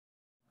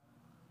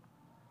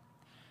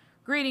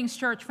Greetings,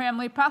 church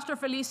family. Pastor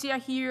Felicia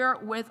here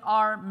with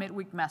our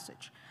midweek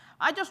message.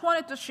 I just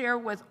wanted to share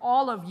with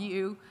all of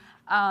you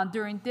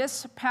during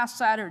this past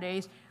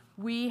Saturdays,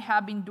 we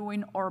have been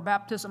doing our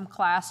baptism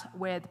class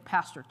with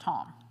Pastor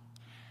Tom.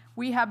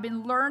 We have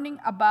been learning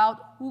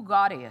about who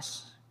God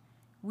is.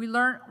 We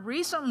learned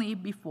recently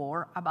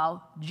before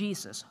about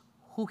Jesus,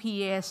 who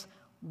he is,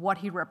 what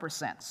he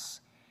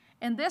represents.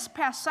 And this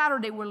past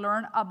Saturday, we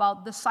learned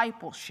about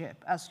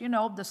discipleship. As you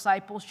know,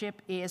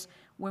 discipleship is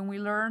when we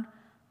learn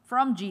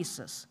from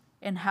Jesus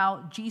and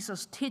how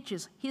Jesus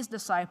teaches his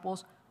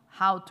disciples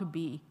how to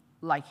be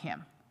like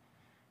him.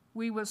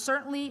 We would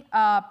certainly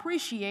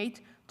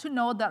appreciate to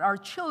know that our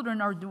children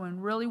are doing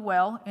really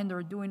well and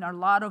they're doing a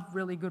lot of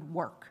really good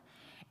work.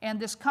 And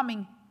this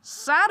coming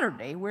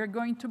Saturday, we're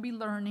going to be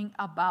learning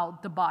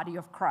about the body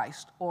of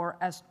Christ, or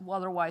as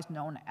otherwise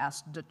known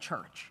as the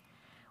church.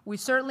 We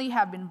certainly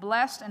have been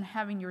blessed in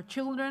having your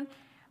children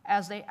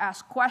as they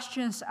ask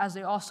questions, as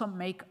they also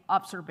make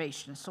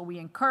observations. So we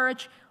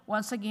encourage,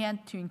 once again,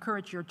 to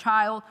encourage your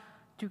child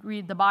to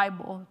read the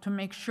Bible, to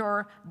make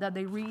sure that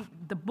they read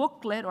the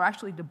booklet, or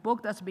actually the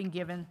book that's been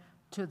given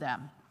to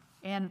them.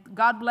 And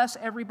God bless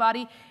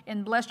everybody,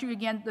 and bless you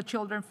again, the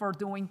children, for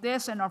doing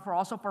this, and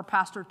also for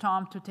Pastor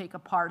Tom to take a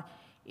part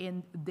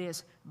in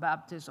this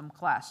baptism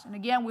class. And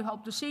again, we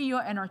hope to see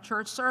you in our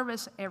church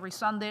service every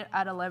Sunday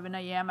at 11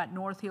 a.m. at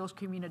North Hills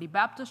Community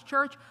Baptist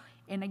Church.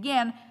 And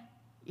again,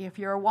 if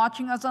you're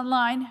watching us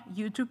online,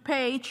 YouTube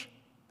page,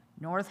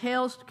 North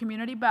Hills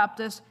Community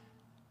Baptist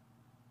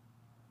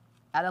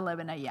at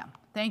 11 a.m.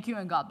 Thank you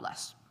and God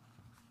bless.